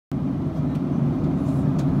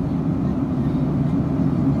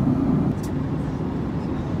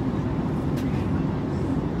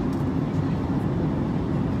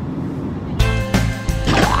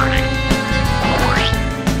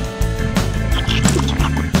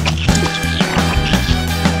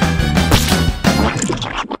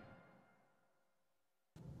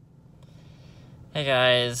Hey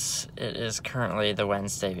guys, it is currently the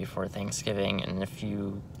Wednesday before Thanksgiving, and if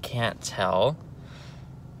you can't tell,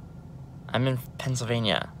 I'm in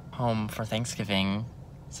Pennsylvania, home for Thanksgiving,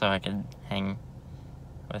 so I could hang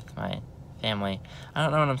with my family. I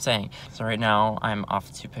don't know what I'm saying. So right now, I'm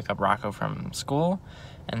off to pick up Rocco from school,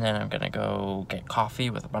 and then I'm gonna go get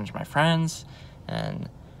coffee with a bunch of my friends, and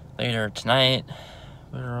later tonight,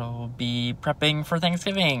 we'll be prepping for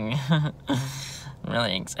Thanksgiving. I'm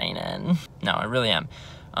really excited. No, I really am.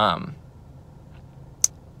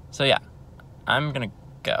 So yeah, I'm gonna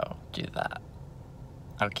go do that.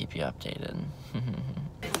 I'll keep you updated.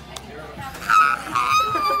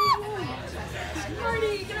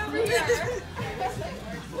 Marty, get over here.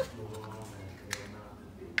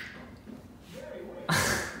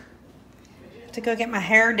 To go get my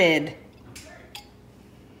hair did.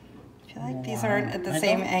 I feel like these aren't at the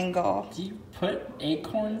same angle. Do you put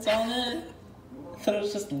acorns on it? I thought it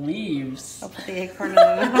was just leaves. I'll put the acorn in the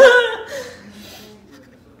middle.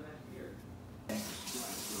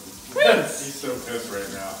 He's so pissed right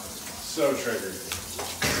now. So triggered.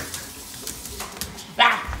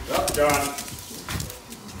 Ah! Oh, gone.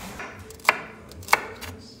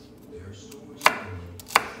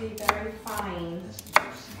 Be very fine.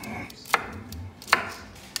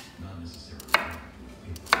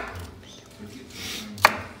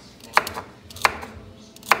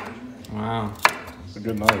 Wow. It's a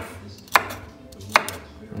good knife.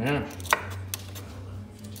 Yeah.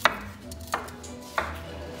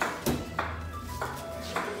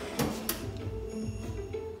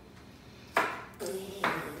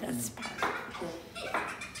 That's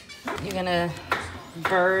You're gonna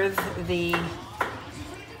birth the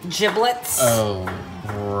giblets. Oh,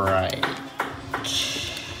 right.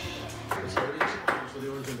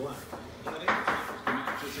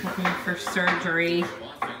 Looking for surgery.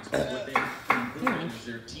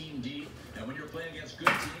 Their team deep, and when you're playing against good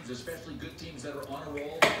teams, especially good teams that are on a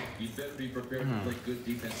roll, you better be prepared to play good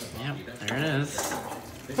defensive hockey. Yep, there it is.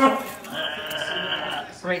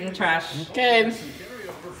 Right in the trash. Okay.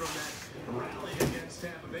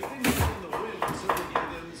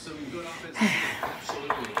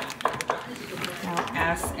 Now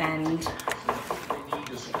ass end.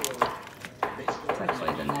 It's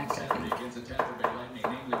actually the neck, I think.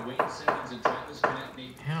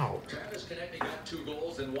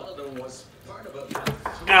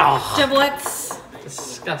 Ow. Oh. Giblets.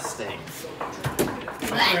 Disgusting.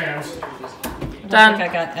 I don't Done. think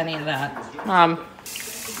I got any of that.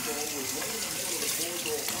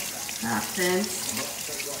 Napkins.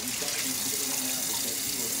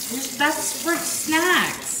 That's for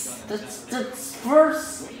snacks. That's for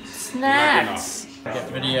snacks. Get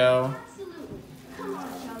video.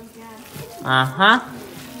 Uh-huh.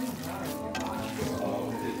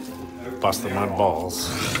 Busting my balls.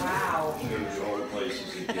 Wow.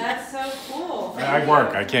 That's so cool. I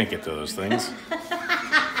work. I can't get to those things.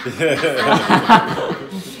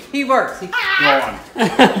 He works. Go on.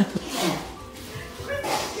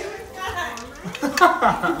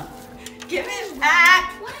 Give it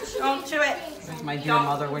back. Don't chew it. There's my dear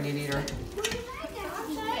mother when you need her.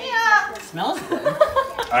 Yeah. Smells good.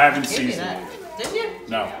 I haven't Give me seasoned that. it. Did you?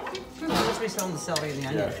 No. Just be smelling the celery and the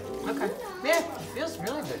onion. Okay. Yeah, it feels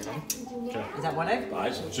really good. Man. Okay. Is that one egg?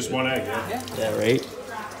 Just one egg, yeah. Yeah. Yeah, right?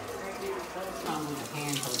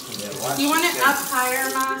 You want it up higher,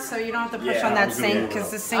 Ma, so you don't have to push Yeah, on I that was gonna sink go because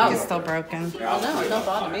up. the sink is still broken. Oh, no, it don't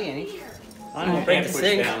bother me any. I don't break the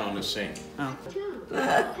sink. down on the sink. Oh.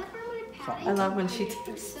 I love when she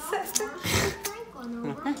does that.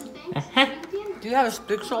 Do you have a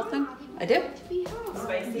big salt thing? I do.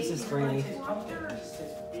 This is grainy.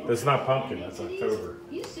 That's not pumpkin. That's October.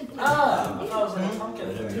 There's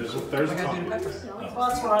a pumpkin. Well,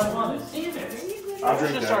 that's what I wanted. I'll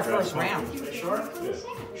drink This is that. our first round. Sure? Yeah.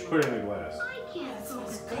 Just put it in the glass.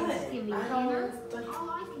 Thanksgiving dinner. All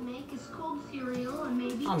I can make is cold cereal and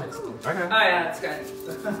maybe I'll mix it. toast. Okay. Oh yeah, it's good.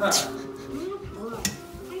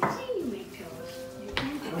 I've seen you make toast.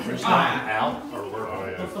 It's not out? Or we're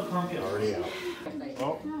What's the pumpkin? already out.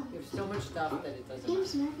 Oh. There's so much stuff that it doesn't.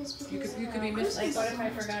 James nervous because You could be missing. Like, what if I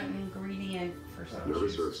forgot an ingredient for something?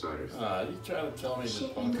 Nervous or excited? You trying to tell me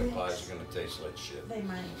that pumpkin pies are going to taste like shit? They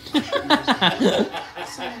might.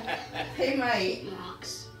 They might.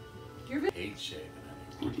 rocks. I hate shaving.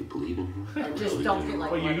 Would you believe in him? Just don't get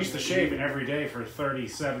like. Well, you used to shave it every day for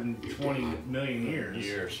 37, 20 million years.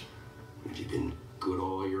 Years. But you've been good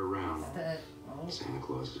all year round. Santa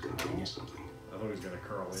Claus is gonna bring you something. I thought he was gonna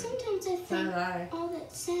curl in. Sometimes I So think did I. all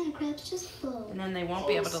that Santa crap's just full. And then they won't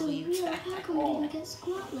be able to So leave. real, how come we didn't get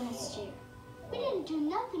squat last year? We didn't do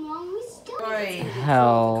nothing wrong. We still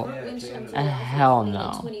Hell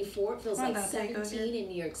no. 24, it feels Come on, like Dante, go 17 in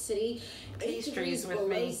New York City. 8 Pastries degrees with below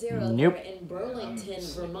me. zero Nope. there in Burlington,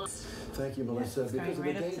 Vermont. Thank you, Melissa. Yes, Because of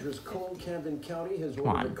going the right up dangerous to cold, Camden County has Come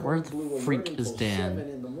on, ordered a where cold the blue freak alert is until Dan? 7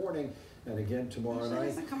 in the morning. And again tomorrow Usually night.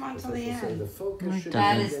 doesn't come on till the officials say end. the focus No, it should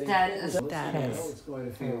doesn't. be That is getting that cold. is. It's going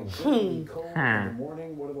to feel incredibly cold in the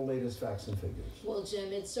morning. What are the latest facts and figures? Well,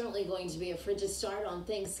 Jim, it's certainly going to be a frigid start on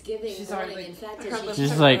Thanksgiving She's morning. already- In fact, her as lips you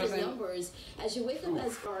She's check like- those numbers, as you wake up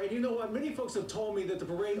as All right, you know what? Many folks have told me that the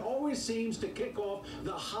parade always seems to kick off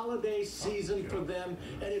the holiday season for them,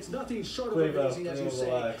 and it's nothing short of amazing, as you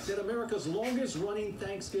say, that America's longest-running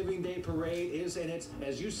Thanksgiving Day parade is in its,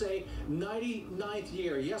 as you say, 99th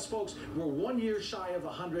year. Yes, folks, we're 1 year shy of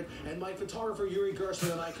 100, and my photographer Yuri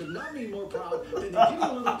Gersman and I could not be more proud than to give you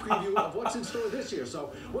a little preview of what's in store this year.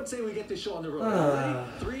 So, let's say we get this show on the road.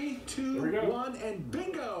 Ready? 3, 2, 1, and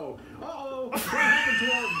bingo! Uh-oh! What happened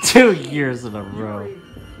to our 2 years in a row. Yuri,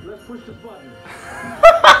 let's push the button.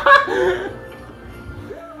 There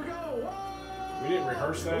we go. Whoa! We didn't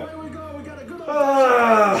rehearse that. Away we go. We got a good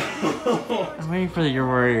I'm waiting for the year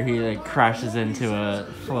where he like crashes into a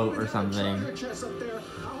float or something.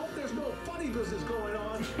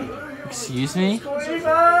 Excuse me? Here's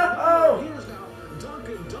now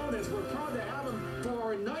Dunkin' Donuts. We're proud to have them for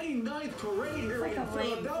our 99th parade here in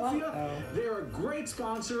Philadelphia. They're a great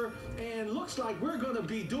sponsor, and looks like we're going to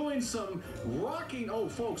be doing some rocking. Oh,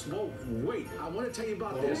 folks, whoa, wait. I want to tell you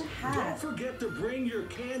about this. Don't forget to bring your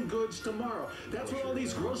canned goods tomorrow. That's what all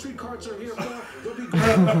these grocery carts are here for. They'll be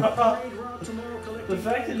going on the parade route tomorrow collecting The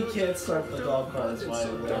fact that you canned can't goods. start the golf cart is why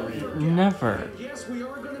Never. And yes, we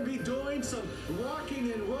are going to be doing some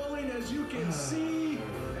rocking and rolling, as you can see.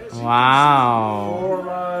 Wow.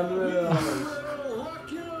 Rock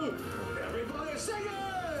you. Everybody sing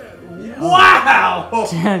it. Yes. Wow.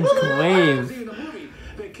 Dan Quaid. The movie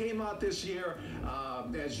that came out this year,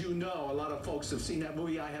 as you know, a lot of folks have seen that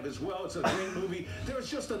movie. I have as well. It's a great movie.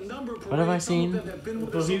 There's just a number of What have I parades. Some of seen? them have been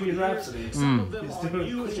with us over the Bohemian years. Rhapsody. Some of them He's are doing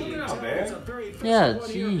new. cool You can now, tell man. it's a very festive Yeah, one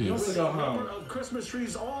here. geez. With Go a home. number of Christmas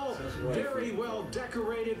trees, all very well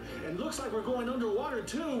decorated, and looks like we're going underwater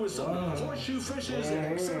too, with some horseshoe fishes, and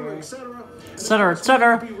et cetera, et cetera. Et cetera, et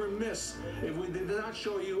cetera. We'd be remiss if we did not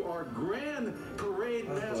show you our grand parade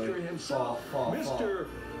master himself, Mr.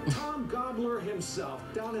 Tom Gobbler himself,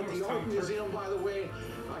 down at the Art Museum, by the way.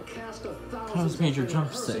 A cast of thousands That was Major have been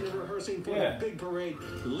Jumpstick. rehearsing for the big parade.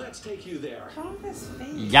 Let's take you there.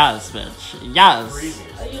 Yes, bitch. Yes.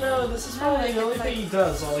 You know, this is probably the only thing he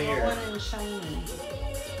does all year. One and shiny.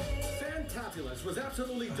 Fantabulous was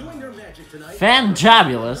absolutely doing their magic tonight.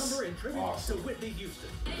 Fantabulous. Number in tribute to Whitney Houston.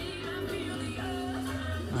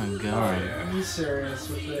 Oh god. Are you serious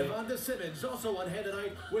with me? Yvonne Simmons also on hand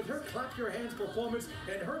tonight with her Clap Your Hands performance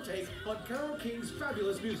and her take on Carole King's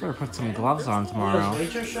fabulous music. Better put some gloves on tomorrow.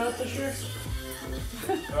 Nature shot this year?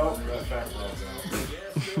 Oh, that fat gloves out.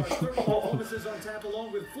 Yes, there are 30 performances on tap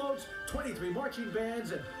along with floats, 23 marching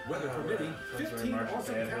bands, and weather permitting, 15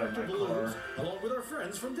 awesome character balloons, along with our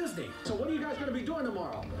friends from Disney. So what are you guys going to be doing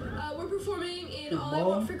tomorrow? We're performing in All I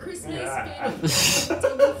Want for Christmas, Band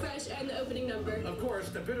Fresh, and the opening number. Of course,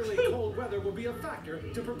 the bitterly cold weather will be a factor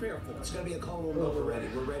to prepare for. It's going to be a cold one, but we're ready.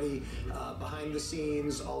 We're ready behind the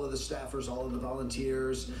scenes. All of the staffers, all of the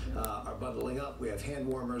volunteers are bundling up. We have hand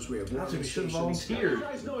warmers. We have warming stations. You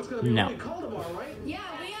guys know it's going to be really cold tomorrow, right? Yeah,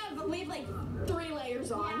 we have like 3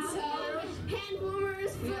 layers on. So hand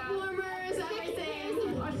warmers, foot warmers,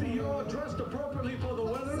 everything. I see you're all dressed appropriately for the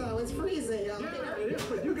weather. So it's freezing out there. Yeah, it is,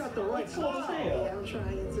 but you got the right style. Yeah, I'm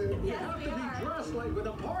trying to. You have to be dressed like with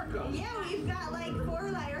a parka. Yeah, we've got like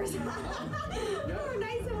 4 layers. We're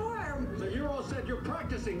nice and warm. So you're all set. You're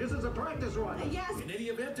practicing. This is a practice run. Yes. In any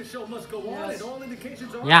event, the show must go on, and all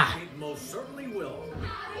indications are it most certainly will.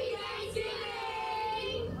 Happy Thanksgiving!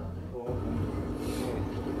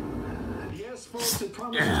 Yes, folks, it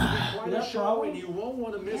promises to be quite a show, and you won't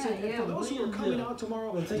want to miss it. And for those who are coming out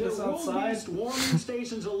tomorrow, there will be warming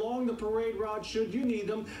stations along the parade route should you need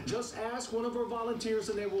them. Just ask one of our volunteers,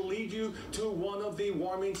 and they will lead you to one of the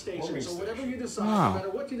warming stations. So whatever you decide, no matter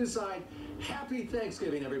what you decide, happy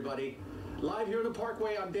Thanksgiving, everybody. Live here in the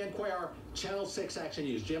Parkway, I'm Dan Cuellar, Channel 6 Action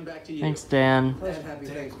News. Jim, back to you. Thanks, Dan. And happy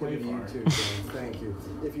Thanksgiving to you too, Dan. Thank you.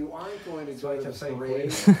 If you aren't going to go to the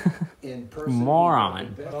parade in person,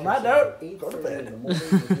 moron. On that note, go to bed.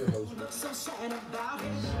 It's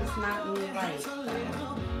not me right.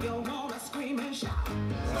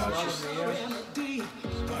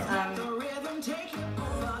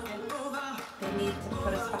 They need to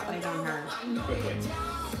put a spotlight on her.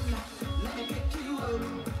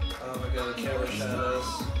 Oh my god, the camera shadows.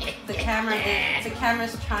 The camera camera. The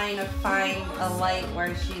camera's trying to find a light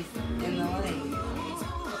where she's in the light.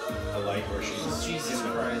 A light where she's. Jesus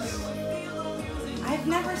Christ. I've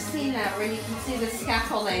never seen that where you can see the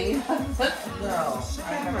scaffolding. No,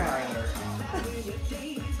 I haven't either.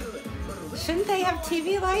 Shouldn't they have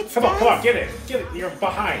TV lights? Come on, guys? get it. You're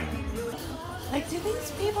behind. Like, do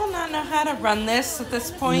these people not know how to run this at this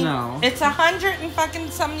point? No. It's 100 and fucking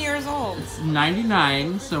some years old. It's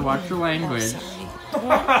 99, so watch your language. You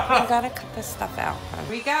gotta cut this stuff out. Here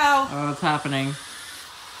we go. Oh, what's happening?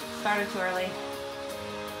 Started too early.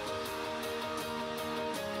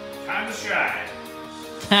 Time to shine.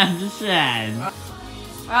 Time to shine.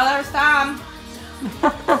 Well, there's Tom.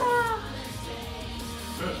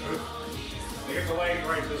 They get the lighting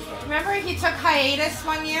right this time. Remember he took hiatus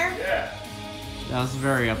one year? Yeah. I was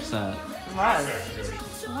very upset. It was.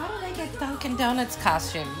 Why do they get Dunkin' Donuts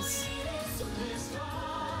costumes?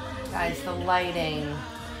 Guys, the lighting.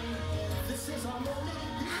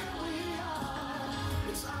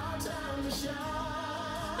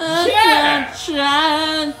 Yeah.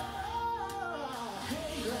 Shine.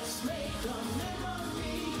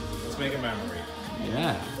 Let's make a memory.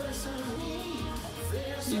 Yeah.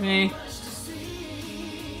 See me.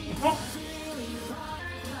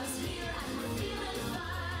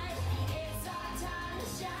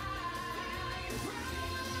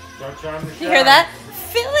 You hear that?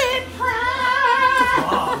 Feel it proud.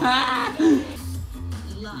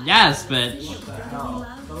 Yes, bitch. What the hell?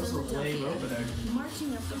 That was a lame opening.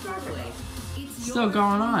 Marching up the Broadway. It's Still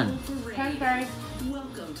going on. Canterbury.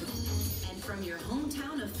 Welcome to and from your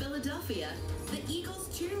hometown of Philadelphia, the Eagles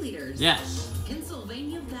cheerleaders. Yes.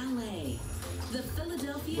 Pennsylvania Ballet. The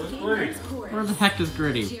Philadelphia Where's Game Gritty? Arts Chorus. Where the heck is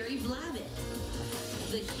Gritty? Jerry Blavitt.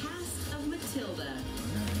 The cast of Matilda.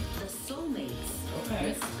 The Soulmates. Okay.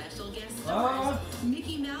 With special guest stars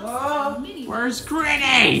Mickey Mouse and Minnie Where's Mouse.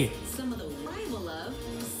 Gritty? Some of the rival of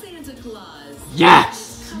Santa Claus.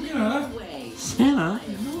 Yes. Coming your way Santa.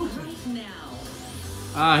 right now.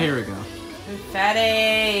 Ah, here we go.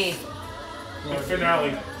 Confetti. The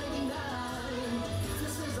finale.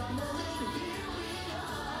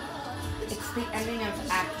 It's the ending of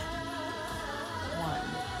Act 1.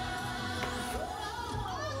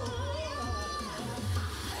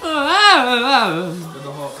 Then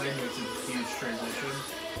the whole thing was a huge transition.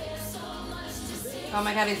 Oh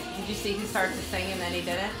my god, did you see he started to sing and then he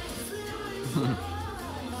did it?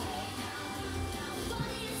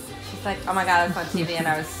 She's like, oh my god, I was on TV and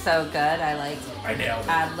I was so good. I like I nailed it.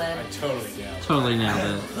 ad-lib. I totally nailed it. Totally nailed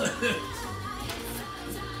it.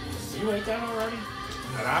 You ate that already?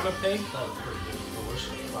 And I'm a pig? That was pretty good.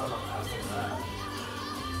 Delicious. I don't know how to do that.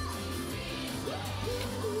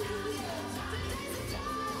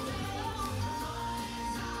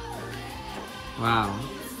 Wow.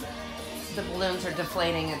 The balloons are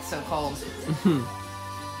deflating, it's so cold.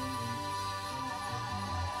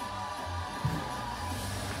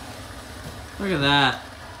 Look at that.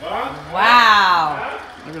 Wow.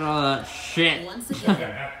 Look at all that shit. Once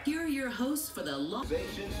again, here are your hosts for the long.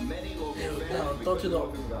 No, don't do the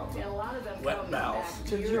wet mouth.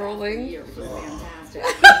 Cajoling. Fantastic.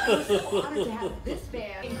 Honored to have this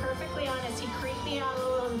band. Being perfectly honest, he creeped me out a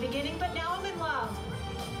little in the beginning, but now I'm in love.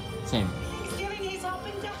 Same. Thanksgiving, he's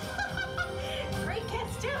helping to. Great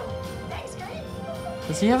kids too. Thanks, great.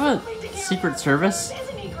 Does he have a Secret Service?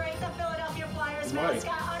 Isn't he great, the Philadelphia Flyers Right.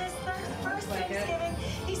 mascot, on his first Thanksgiving?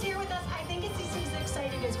 He's here with us. I think he's as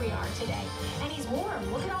excited as we are today. And he's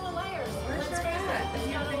warm. Look at all the layers. Let's face it.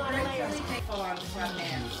 He's got a lot of layers. Full on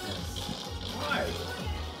sweatpants. Why?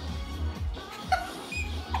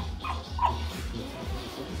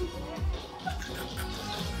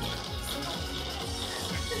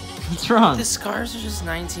 What's wrong? The scars are just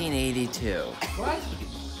 1982. What?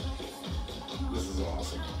 This is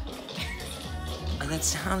awesome. And that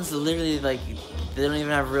sounds literally like they don't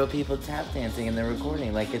even have real people tap dancing in the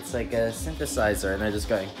recording. Like it's like a synthesizer and they're just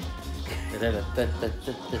going. They're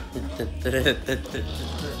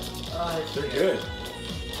good.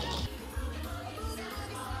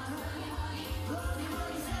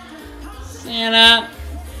 Santa.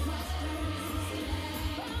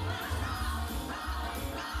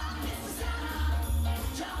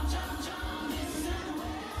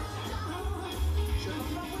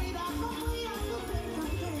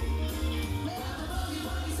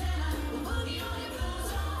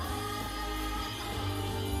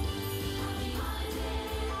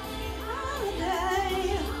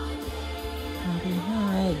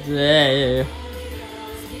 Holiday.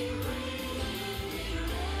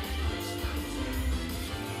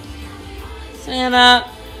 Santa.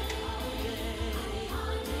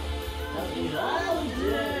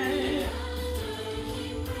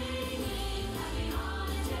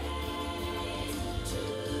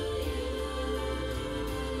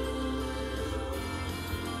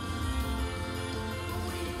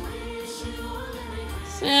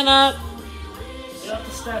 Santa! Get up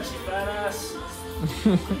the steps, you fat ass.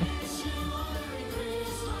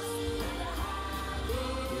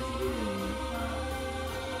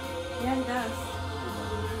 Yeah, he does.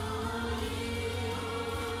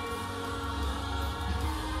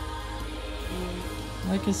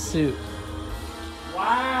 Like a suit.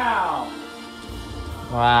 Wow.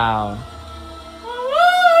 Wow.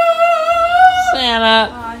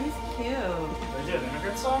 Santa! Aw, he's cute. They did an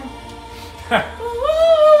immigrant song?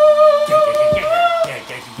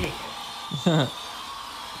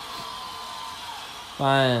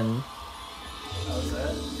 Fun. That was it?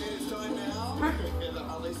 It's time now. The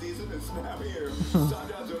holiday season is now here. Time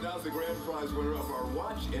now to announce the grand prize winner of our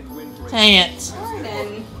Watch and Win bracelet. Dang it.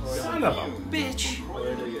 Jordan. Son of a bitch.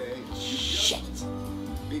 Shit.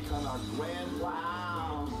 Become our grand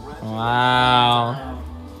Wow.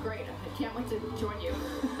 Great. I can't wait to join you.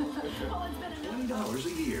 $20 a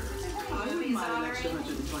year. I wouldn't mind an extra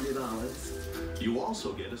 $120. You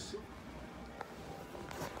also get a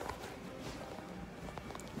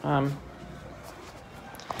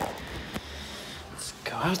Let's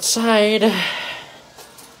go outside.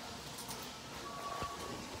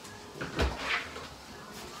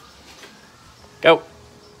 Go.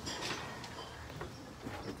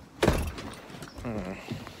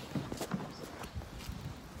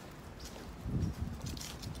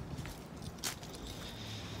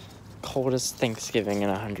 Coldest Thanksgiving in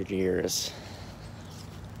 100 years.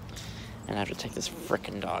 And I have to take this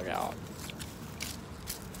frickin' dog out.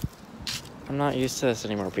 I'm not used to this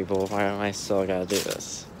anymore, people. Why am I still gotta do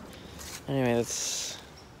this? Anyway, let's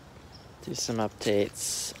do some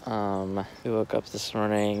updates. We woke up this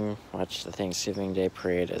morning, watched the Thanksgiving Day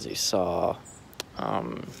parade, as you saw.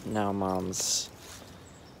 Now Mom's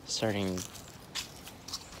starting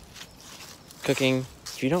cooking.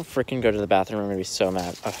 If you don't frickin' go to the bathroom, I'm gonna be so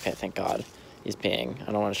mad. Okay, thank God. He's peeing.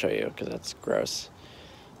 I don't want to show you, because that's gross.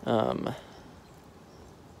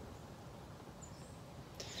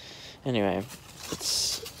 Anyway,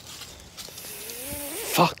 it's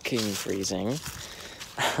fucking freezing.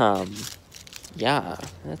 Yeah,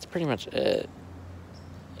 that's pretty much it.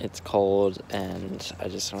 It's cold, and I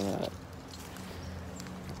just want to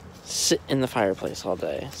sit in the fireplace all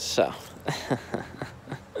day, so.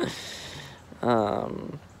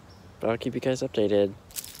 But I'll keep you guys updated.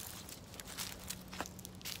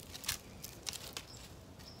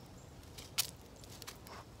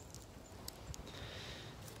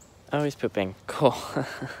 Oh, he's pooping. Cool.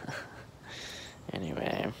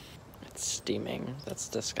 Anyway, it's steaming. That's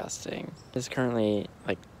disgusting. It's currently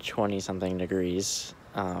like 20-something degrees.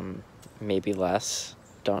 Maybe less.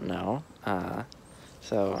 Don't know.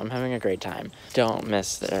 So I'm having a great time. Don't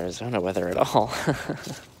miss the Arizona weather at all.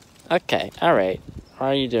 Okay, alright.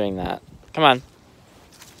 Why are you doing that? Come on.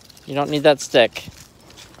 You don't need that stick.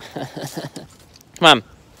 Come on.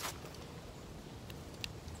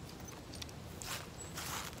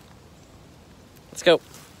 Let's go.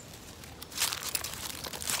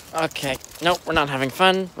 Okay. Nope, we're not having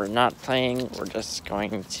fun. We're not playing. We're just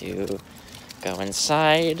going to go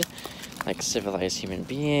inside like civilized human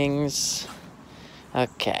beings.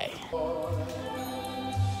 Okay. Do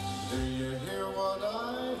you hear what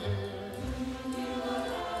I hear?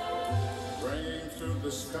 Ringing through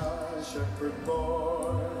the sky, shepherd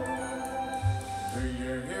boy. Do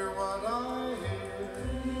you hear what I hear?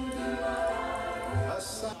 A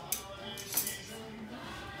sound.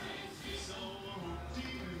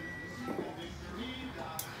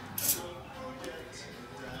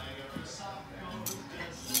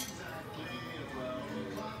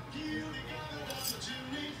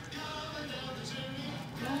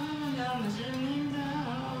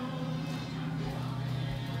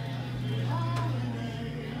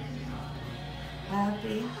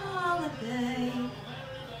 Happy holiday.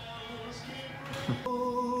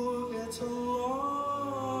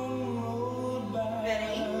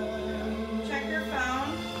 Vinny, check your phone.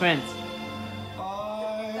 Quint.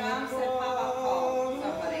 Dom said pop-up call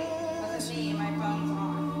somebody. Wasn't me, my phone's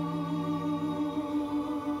on.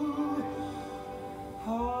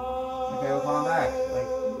 Okay, we'll call him back. Like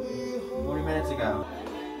 40 minutes ago.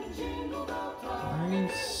 Why are you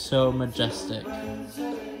so majestic?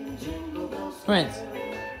 Quint.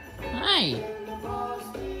 Hi.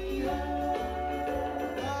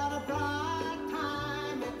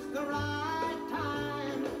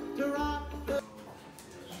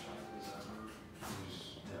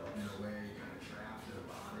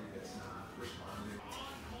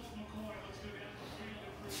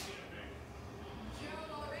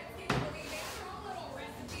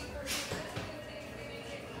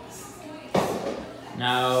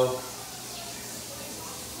 No.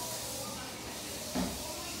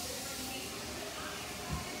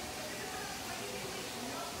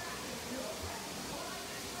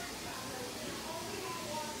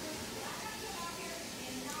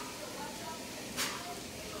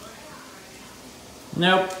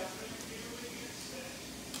 Nope.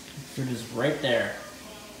 Fruit is right there.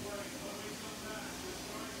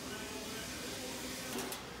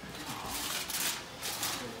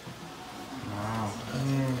 Wow.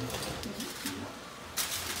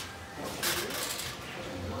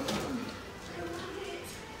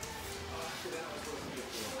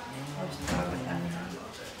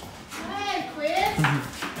 Hey, Quiz.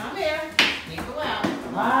 Come here. You go out.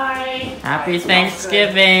 Bye. Happy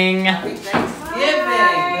Thanksgiving. Happy Thanksgiving.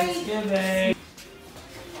 Thanksgiving.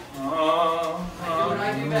 What do I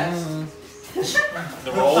do best?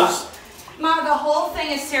 The rolls? Ma, the whole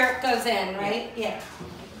thing of syrup goes in, right? Yeah.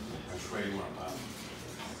 Which way do you want that?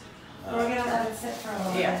 We're gonna let it sit for a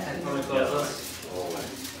little Yeah. bit. All the way.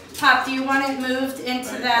 Pop, do you want it moved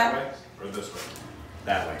into that? Or this way?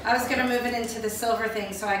 That way. I was gonna move it into the silver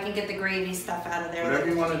thing so I can get the gravy stuff out of there. Whatever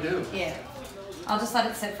you want to do. Yeah. I'll just let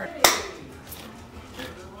it sit for.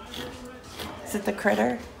 Is it the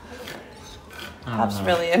critter? Pop's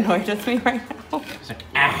really annoyed with me right now. He's like,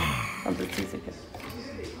 ah.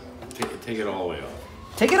 Take it all the way off.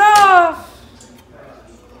 Take it off!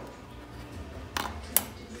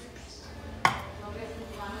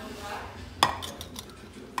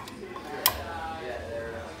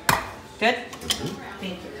 Good?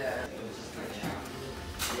 Thank you.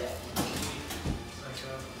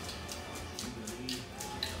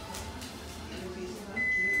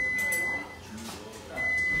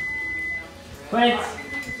 Wait.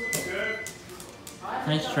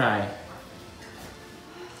 Nice try.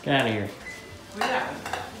 Get out of here. What,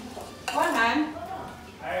 hon?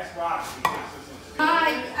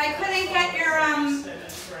 I couldn't get your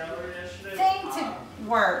thing to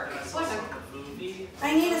work. I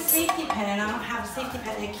need a safety pin and I don't have a safety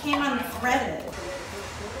pin. It came unthreaded.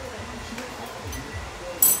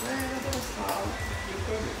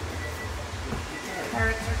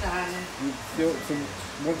 Carrots are done.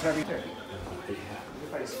 One time you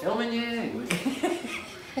Everybody's filming you.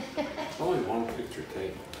 only one picture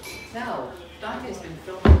taken. No, Dante's been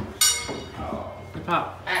filming. Hey,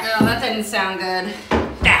 Pop. No, that didn't sound good.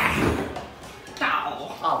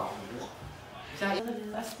 Oh.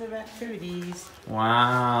 That's the activities.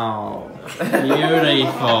 Wow.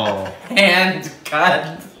 Beautiful. Hand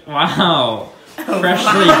cut. Wow.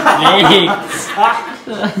 Freshly baked.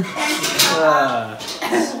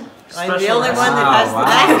 I'm the only one that has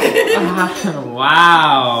the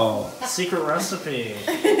Wow. Secret recipe.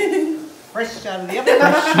 fresh out of the oven.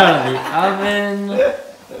 Fresh out of the oven.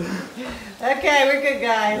 Okay, we're good,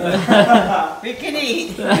 guys. We can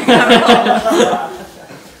eat.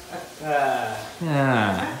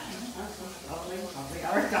 Yeah. We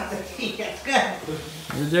already got the tea. That's good.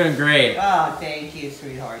 You're doing great. Oh, thank you,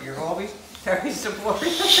 sweetheart. You're always very supportive.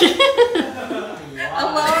 Alone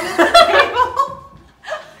at the table.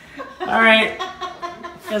 All right.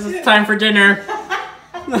 Guess it's time for dinner.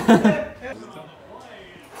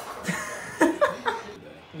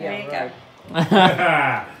 There you go. All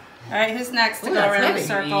All right, who's next to go around the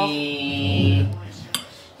circle? You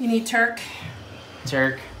need Turk?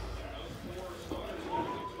 Turk.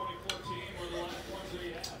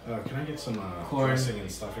 Can I get some Corn. dressing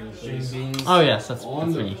and stuffing, please? Beans. Oh yes, that's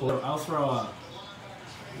me. I'll throw up.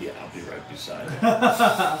 Yeah, I'll be right beside you.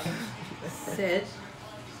 Sit.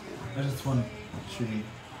 I just want to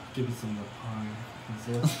give you some of the pie.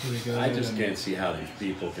 It looks pretty good. I just can't see how these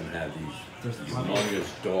people can have these humongous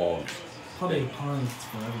dogs. Probably pies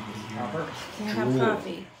for everybody here. Can't have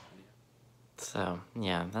coffee. So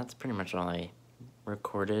yeah, that's pretty much all I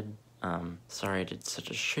recorded. Sorry I did such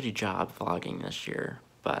a shitty job vlogging this year,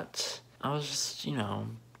 but I was just, you know,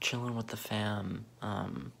 chilling with the fam,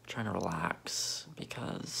 trying to relax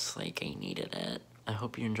because, like, I needed it. I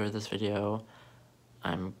hope you enjoyed this video.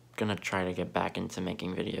 I'm gonna try to get back into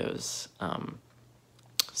making videos,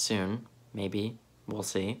 soon, maybe. We'll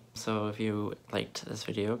see. So if you liked this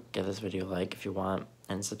video, give this video a like if you want,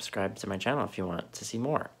 and subscribe to my channel if you want to see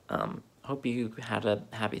more. Hope you had a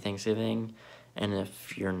happy Thanksgiving, and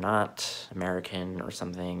if you're not American or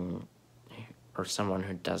something, or someone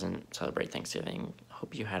who doesn't celebrate Thanksgiving,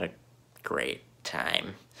 hope you had a great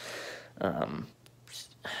time.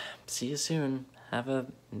 See you soon. Have a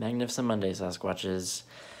magnificent Monday, Sasquatches.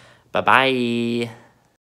 Bye-bye.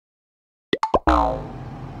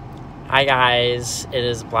 Hi guys, it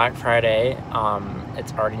is Black Friday.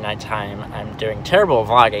 It's already nighttime. I'm doing terrible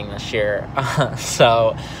vlogging this year.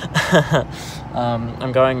 So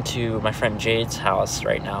I'm going to my friend Jade's house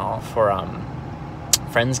right now for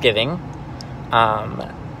Friendsgiving.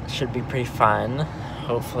 Should be pretty fun.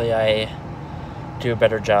 Hopefully I do a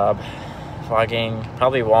better job vlogging.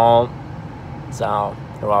 Probably won't. So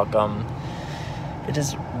you're welcome. It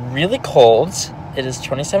is really cold it is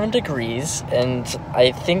 27 degrees, and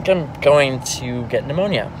I think I'm going to get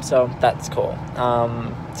pneumonia, so that's cool.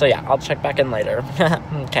 So yeah, I'll check back in later.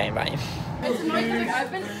 Okay, bye.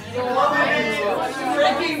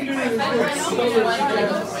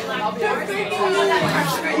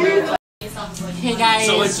 Hey guys,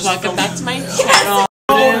 welcome back to my channel.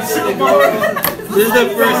 This is the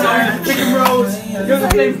first time. Chicken rolls. You're the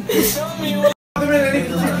same. Any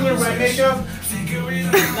particular way makeup?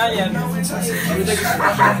 Not yet.